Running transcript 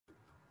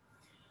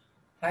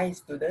Hi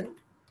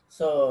student,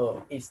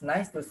 so it's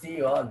nice to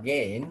see you all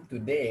again.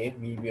 Today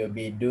we will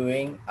be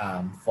doing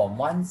Form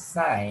 1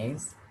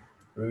 Science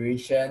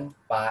Revision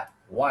Part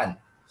 1.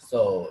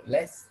 So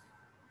this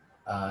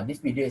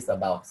video is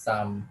about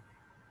some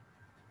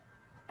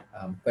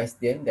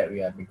question that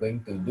we are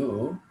going to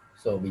do.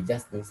 So we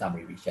just do some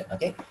revision,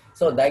 okay?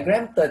 So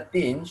diagram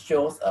 13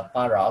 shows a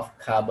part of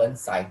carbon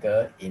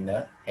cycle in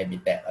a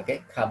habitat,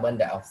 okay? Carbon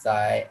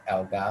dioxide,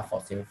 algae,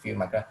 fossil fuel,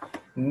 micro.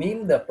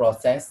 Name the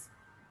process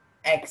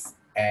X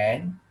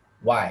and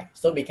Y.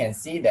 So we can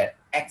see that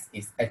X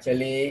is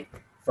actually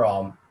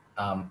from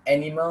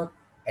animal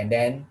and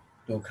then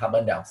to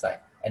carbon dioxide,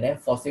 and then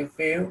fossil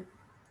fuel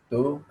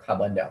to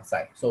carbon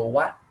dioxide. So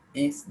what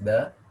is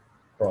the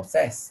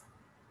process?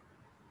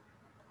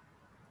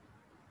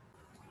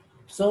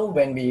 So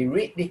when we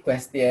read the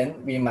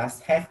question, we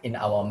must have in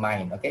our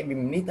mind, okay? We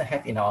need to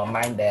have in our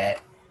mind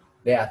that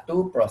there are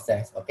two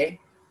processes, okay?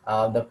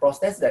 The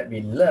process that we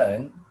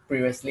learned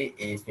previously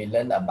is we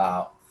learned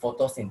about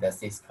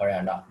photosynthesis,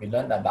 correct or not? We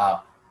learned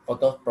about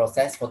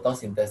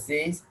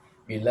photosynthesis,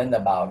 we learned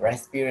about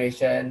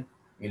respiration,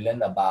 we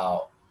learned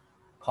about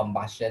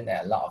combustion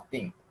and a lot of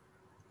things,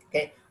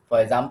 okay?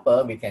 For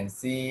example, we can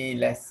see,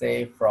 let's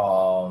say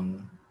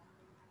from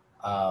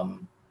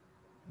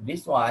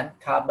this one,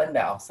 carbon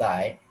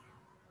dioxide,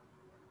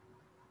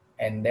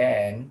 and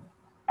then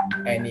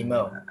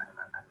animal,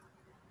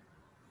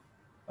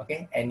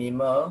 okay,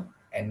 animal,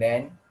 and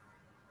then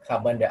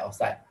carbon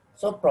dioxide.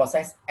 So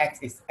process X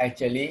is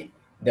actually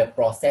the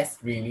process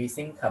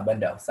releasing carbon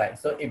dioxide.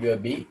 So it will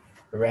be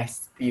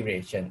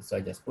respiration. So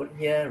I just put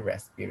here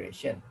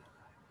respiration.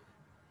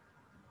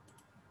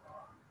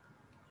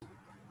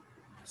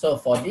 So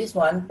for this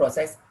one,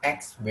 process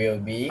X will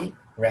be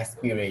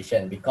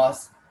respiration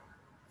because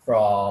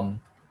from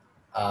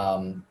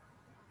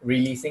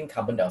releasing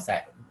carbon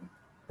dioxide.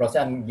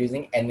 Process I'm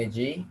using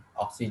energy,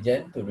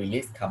 oxygen to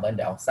release carbon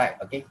dioxide,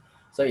 okay?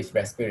 So it's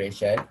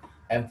respiration.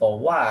 And for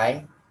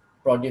Y,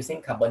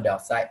 producing carbon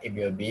dioxide, it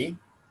will be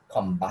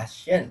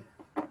combustion.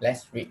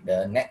 Let's read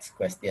the next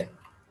question.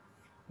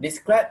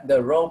 Describe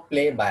the role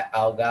played by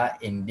algae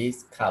in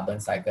this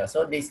carbon cycle.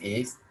 So this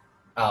is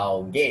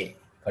algae,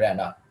 correct or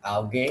not?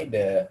 Algae,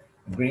 the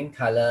green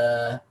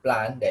color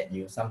plant that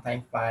you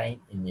sometimes find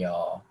in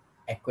your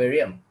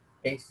aquarium.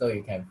 Okay, so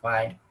you can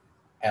find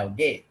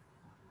algae.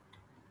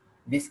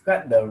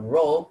 Describe the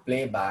role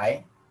played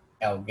by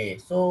algae.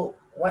 So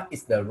what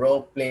is the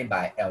role played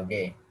by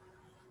algae?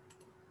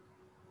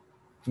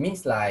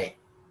 Means like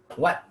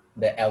what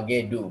the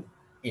algae do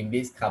in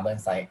this carbon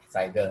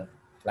cycle.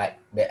 Like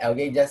the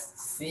algae just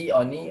see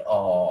only,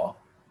 or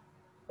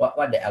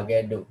what the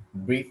algae do?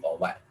 Breathe or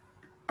what?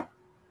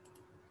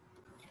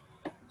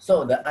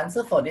 So the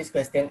answer for this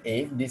question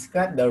is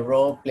describe the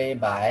role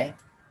played by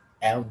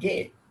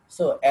algae.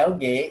 So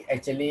algae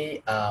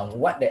actually,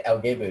 what the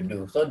algae will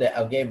do? So the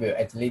algae will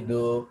actually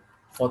do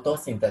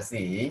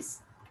photosynthesis,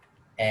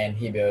 and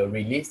he will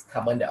release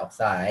carbon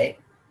dioxide.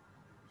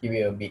 He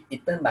will be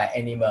eaten by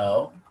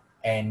animal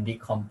and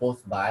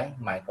decomposed by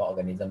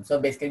microorganisms. So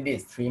basically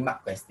this is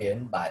 3-mark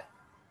question, but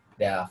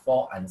there are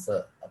 4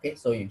 answers. Okay,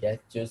 so you just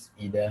choose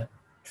either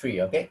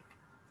 3. Okay,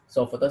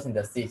 so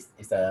photosynthesis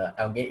is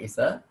algae is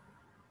a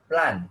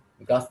plant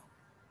because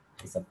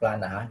it's a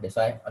plant. That's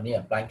why only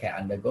a plant can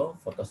undergo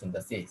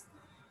photosynthesis.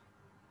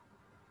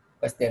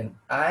 Question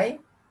I.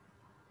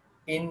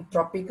 In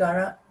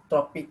tropical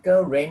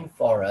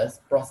rainforest,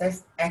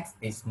 process X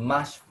is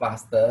much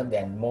faster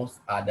than most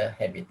other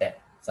habitats,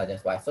 such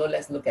as Y. So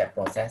let's look at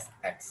process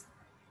X.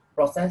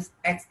 Process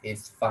X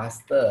is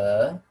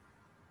faster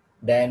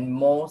than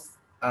most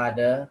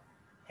other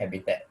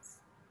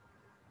habitats.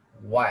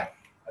 Why?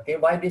 Okay,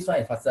 why this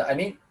one is faster? I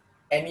mean,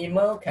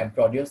 animal can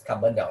produce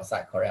carbon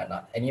dioxide, correct or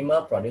not?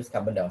 Animal produce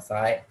carbon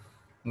dioxide,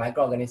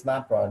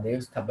 microorganisms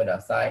produce carbon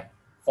dioxide,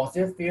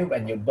 fossil fuel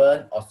when you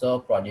burn also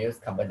produce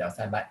carbon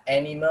dioxide, but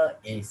animal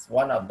is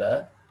one of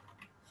the,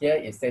 here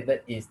is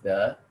stated is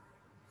the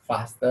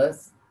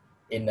fastest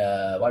in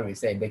the, what we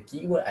say, the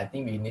keyword I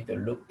think we need to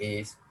look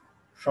is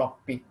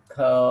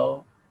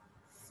tropical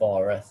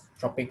forest.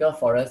 Tropical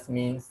forest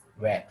means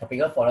where?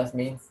 Tropical forest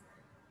means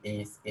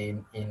is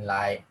in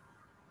like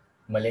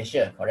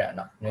Malaysia, correct or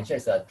not? Malaysia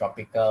is a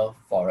tropical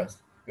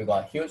forest. You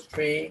got huge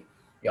tree,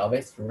 you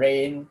always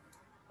rain.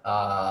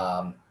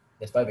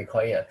 That's why we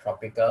call it a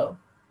tropical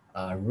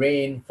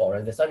rain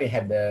forest. That's why we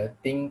have the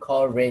thing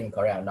called rain,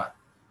 correct or not?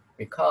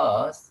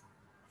 Because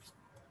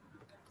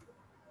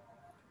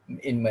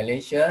in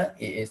Malaysia,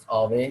 it is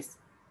always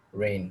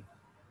rain,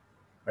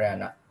 correct or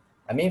not?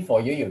 I mean,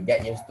 for you, you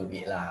get used to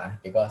it lah,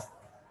 because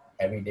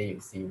every day you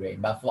see rain.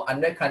 But for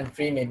other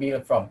country, maybe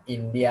from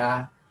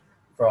India,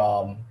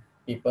 from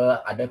people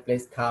other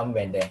place come,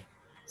 when they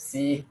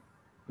see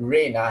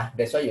rain,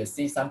 that's why you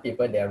see some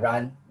people they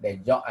run, they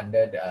jog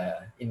under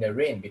the in the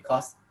rain,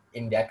 because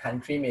in their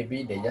country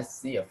maybe they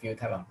just see a few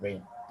times of rain.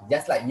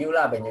 Just like you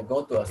lah, when you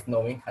go to a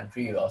snowing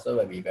country, you also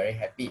will be very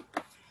happy.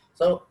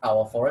 So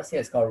our forest here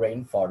is called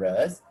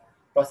rainforest.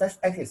 Process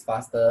X is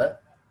faster.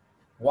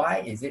 Why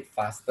is it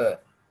faster?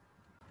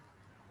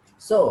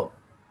 So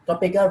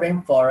Tropical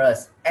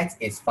rainforest, X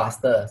is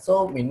faster.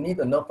 So we need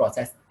to know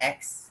process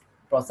X.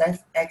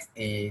 Process X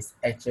is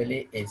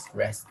actually is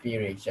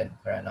respiration,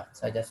 correct or not?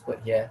 So I just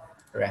put here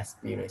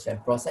respiration.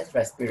 Process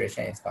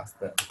respiration is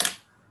faster.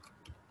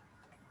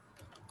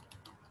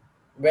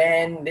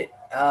 When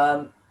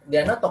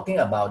they're not talking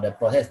about the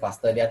process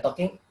faster, they are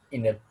talking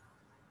in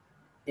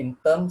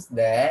terms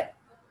that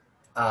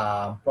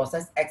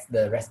process X,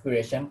 the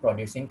respiration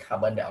producing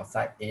carbon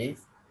dioxide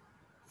is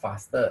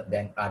faster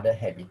than other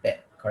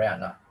habitat, correct or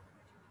not?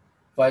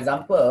 For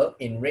example,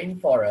 in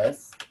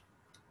rainforest,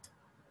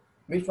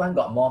 which one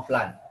got more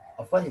plant?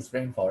 Of course, it's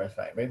rainforest,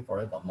 right?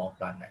 Rainforest got more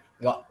plant,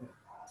 right?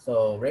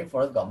 So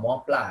rainforest got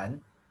more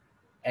plant,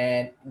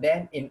 and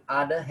then in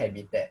other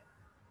habitat,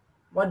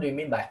 what do you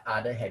mean by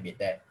other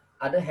habitat?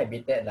 Other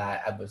habitat,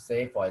 like I would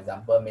say, for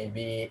example,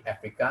 maybe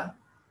Africa,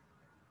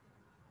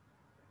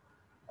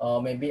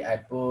 or maybe I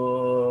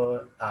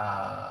put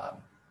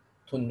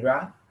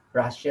tundra,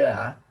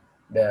 Russia,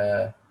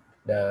 the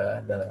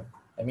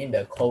I mean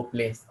the cold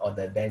place or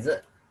the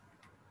desert.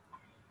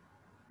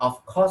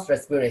 Of course,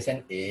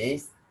 respiration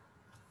is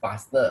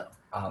faster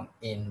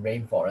in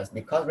rainforest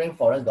because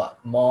rainforest got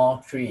more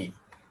tree.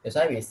 That's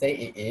why we say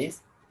it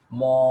is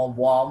more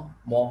warm,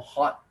 more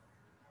hot,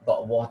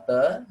 got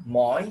water,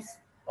 moist,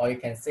 or you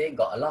can say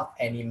got a lot of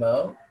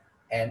animal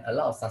and a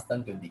lot of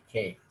substance to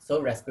decay.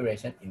 So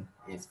respiration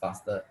is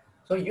faster.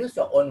 So use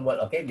your own word,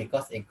 okay,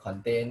 because it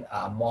contains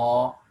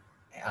more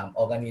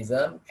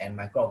organism and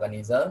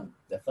microorganism.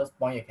 The first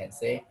point you can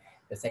say.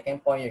 The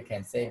second point you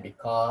can say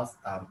because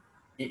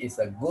it is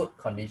a good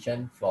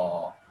condition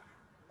for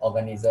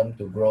organism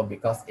to grow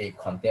because it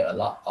contains a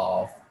lot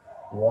of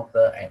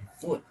water and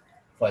food,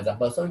 for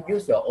example. So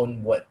use your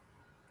own word.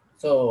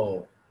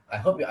 So I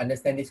hope you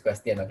understand this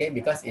question, okay?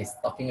 Because it's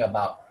talking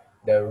about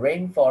the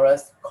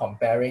rainforest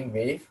comparing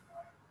with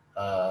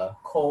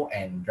cold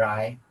and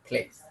dry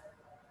place.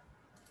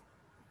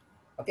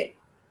 Okay,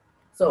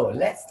 so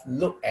let's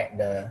look at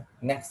the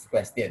next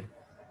question.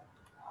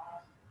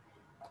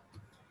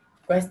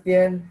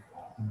 Question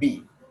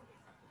B.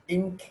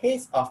 In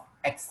case of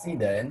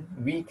accident,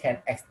 we can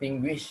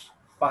extinguish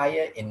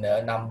fire in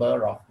a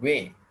number of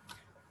ways.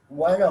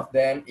 One of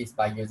them is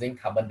by using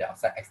carbon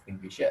dioxide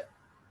extinguisher.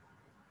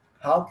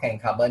 How can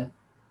carbon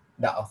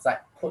dioxide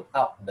put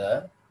out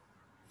the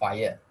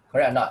fire?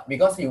 Correct or not?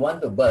 Because you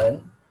want to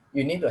burn,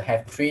 you need to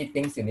have three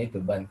things you need to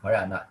burn.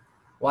 Correct or not?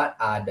 What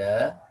are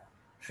the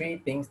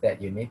three things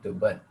that you need to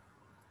burn?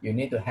 You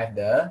need to have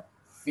the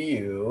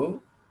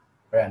fuel.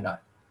 Correct or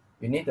not?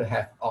 You need to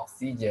have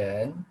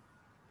oxygen.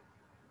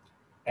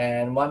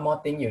 And one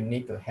more thing you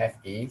need to have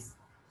is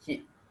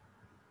heat.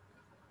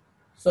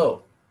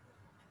 So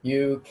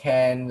you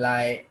can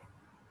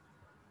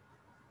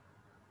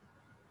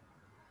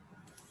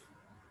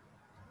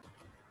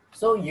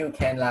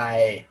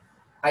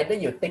either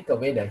you take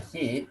away the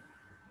heat,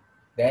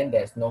 then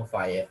there's no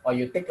fire, or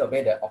you take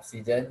away the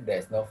oxygen,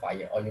 there's no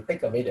fire, or you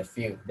take away the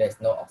fuel, there's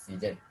no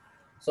oxygen.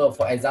 So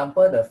for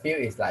example, the fuel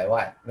is like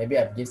what? Maybe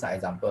I'll give some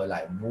example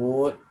like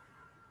wood,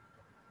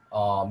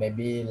 or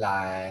maybe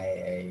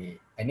like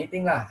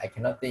anything lah. I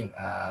cannot think.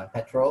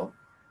 Petrol.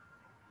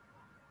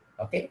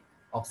 Okay,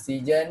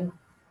 oxygen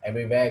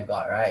everywhere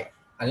got, right?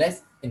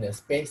 Unless in the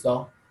space,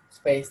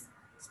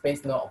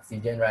 space no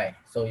oxygen, right?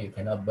 So you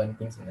cannot burn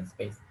things in the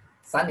space.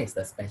 Sun is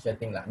the special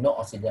thing lah. No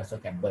oxygen also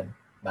can burn,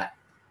 but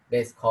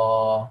that's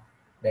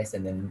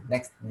in the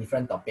next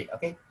different topic.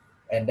 Okay,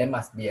 and there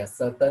must be a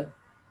certain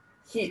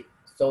heat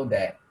so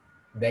that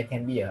there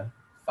can be a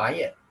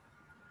fire.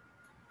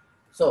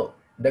 So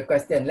the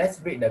question,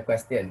 let's read the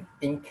question.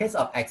 In case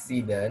of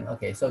accident,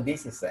 okay, so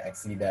this is an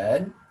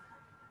accident,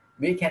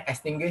 we can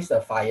extinguish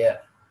the fire.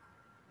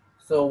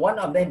 So one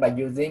of them by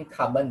using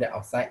carbon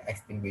dioxide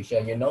extinguisher.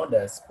 You know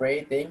the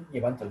spray thing,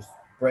 you want to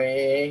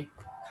spray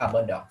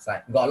carbon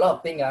dioxide. Got a lot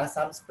of things,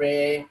 some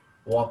spray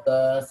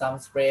water, some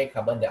spray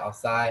carbon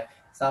dioxide,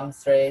 some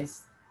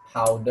sprays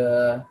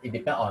powder. It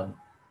depends on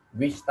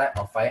which type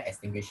of fire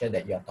extinguisher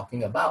that you are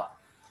talking about.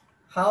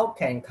 How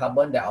can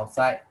carbon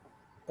dioxide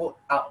put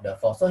out the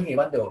fire? So he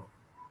want to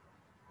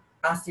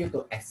ask you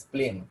to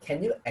explain.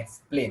 Can you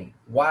explain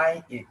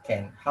why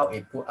how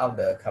it put out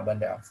the carbon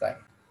dioxide?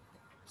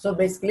 So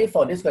basically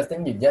for this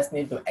question, you just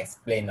need to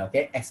explain,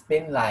 okay?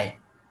 Explain like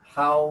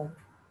how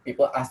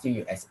people ask you,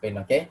 you explain,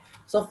 okay?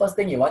 So first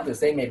thing you want to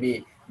say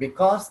maybe,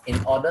 because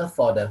in order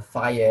for the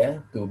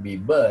fire to be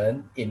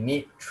burned, it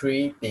needs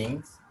three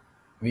things,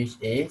 which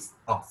is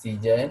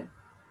oxygen,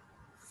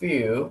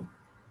 fuel,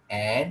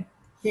 and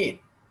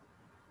heat.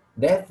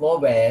 Therefore,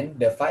 when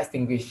the fire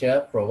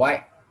extinguisher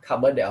provides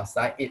carbon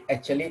dioxide, it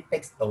actually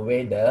takes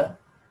away the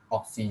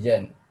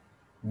oxygen.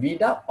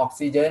 Without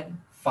oxygen,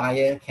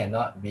 fire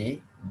cannot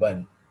be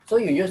burned. So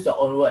you use your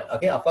own word.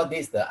 Okay, of course,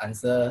 this is the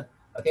answer.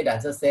 Okay, the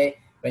answer say,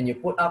 when you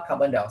put out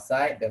carbon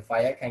dioxide, the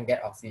fire can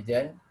get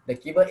oxygen. The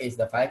keyword is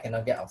the fire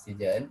cannot get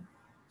oxygen.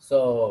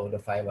 So the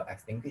fire will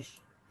extinguish.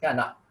 Okay or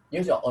not?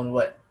 Use your own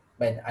word.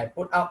 When I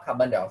put out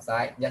carbon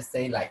dioxide, just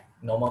say like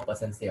normal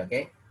person say,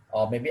 okay?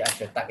 Or maybe I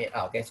should type it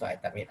out, okay? So I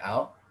type it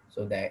out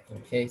so that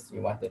in case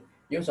you want to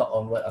use your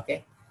own word,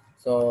 okay?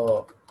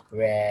 So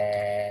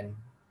when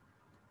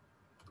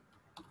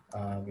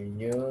we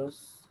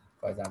use,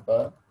 for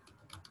example,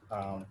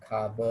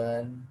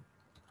 carbon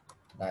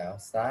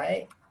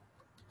dioxide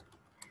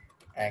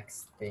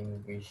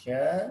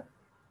extinguisher,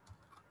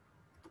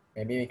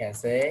 maybe we can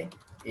say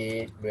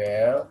it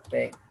will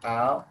take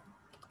out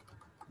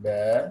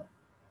the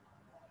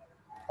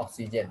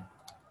oxygen.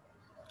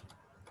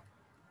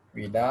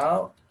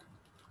 Without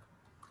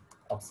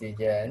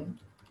oxygen,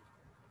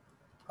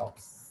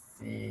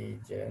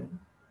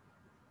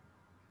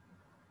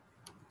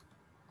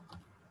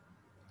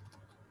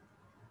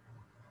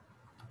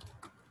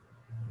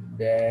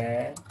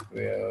 there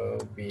will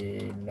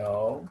be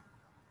no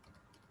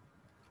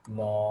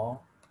more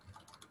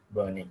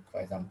burning, for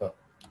example.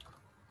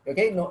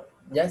 Okay, no,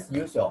 just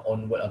use your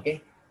own word,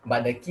 okay?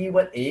 But the key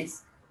word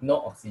is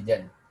no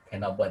oxygen,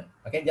 cannot burn.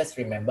 Okay, just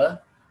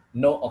remember,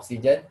 no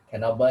oxygen,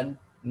 cannot burn,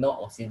 no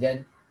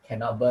oxygen,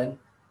 cannot burn,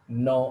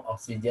 no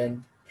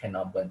oxygen,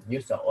 cannot burn.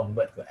 Use your own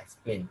word to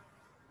explain.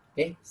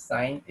 Okay,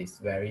 sign is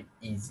very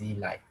easy,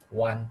 like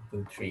 1,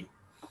 2, 3.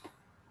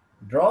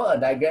 Draw a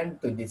diagram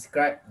to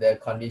describe the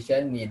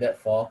condition needed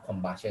for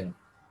combustion.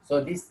 So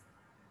this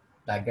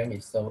diagram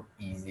is so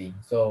easy.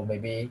 So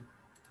maybe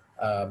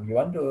you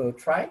want to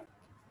try?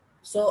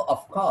 So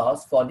of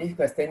course, for this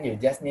question, you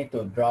just need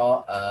to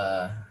draw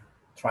a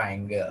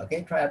triangle.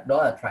 Okay, draw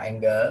a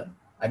triangle.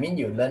 I mean,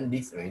 you learned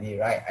this already,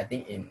 right? I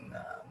think in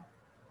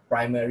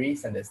primary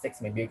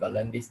statistics, maybe you got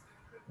learn this.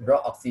 Draw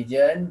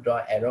oxygen,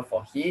 draw arrow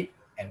for heat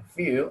and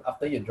fuel.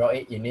 After you draw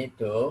it, you need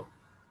to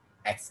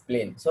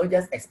explain. So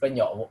just explain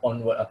your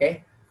own word,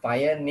 okay?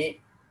 Fire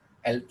need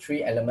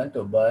three elements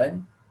to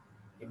burn,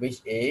 which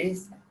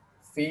is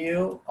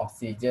fuel,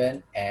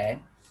 oxygen,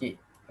 and heat.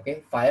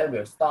 Okay, fire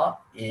will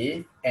stop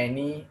if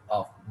any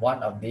of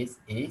one of these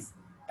is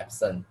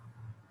absent.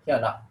 Here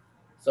or not?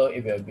 So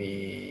it will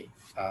be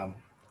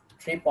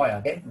 3 point.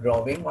 Okay,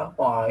 drawing 1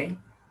 point.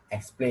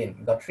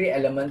 Explain. Got three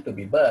elements to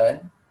be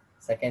burned.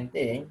 Second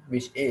thing,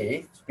 which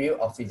is fuel,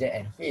 oxygen,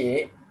 and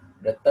heat.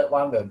 The third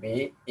one will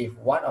be if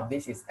one of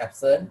these is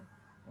absent,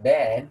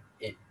 then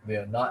it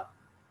will not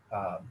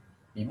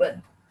be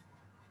burned.